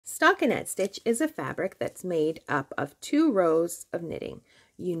Stockinette stitch is a fabric that's made up of 2 rows of knitting.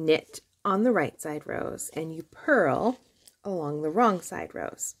 You knit on the right side rows and you purl along the wrong side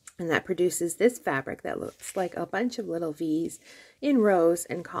rows. And that produces this fabric that looks like a bunch of little V's in rows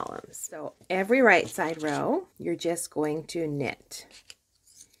and columns. So every right side row, you're just going to knit.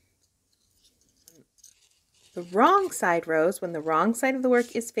 The wrong side rows, when the wrong side of the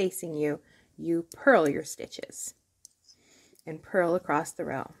work is facing you, you purl your stitches and purl across the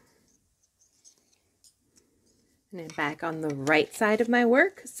row. And then back on the right side of my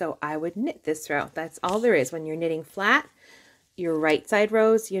work, so I would knit this row. That's all there is. When you're knitting flat, your right side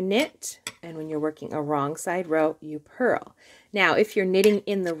rows you knit, and when you're working a wrong side row, you purl. Now, if you're knitting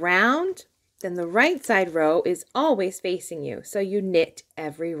in the round, then the right side row is always facing you, so you knit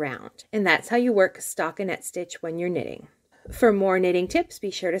every round. And that's how you work stockinette stitch when you're knitting. For more knitting tips,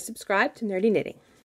 be sure to subscribe to Nerdy Knitting.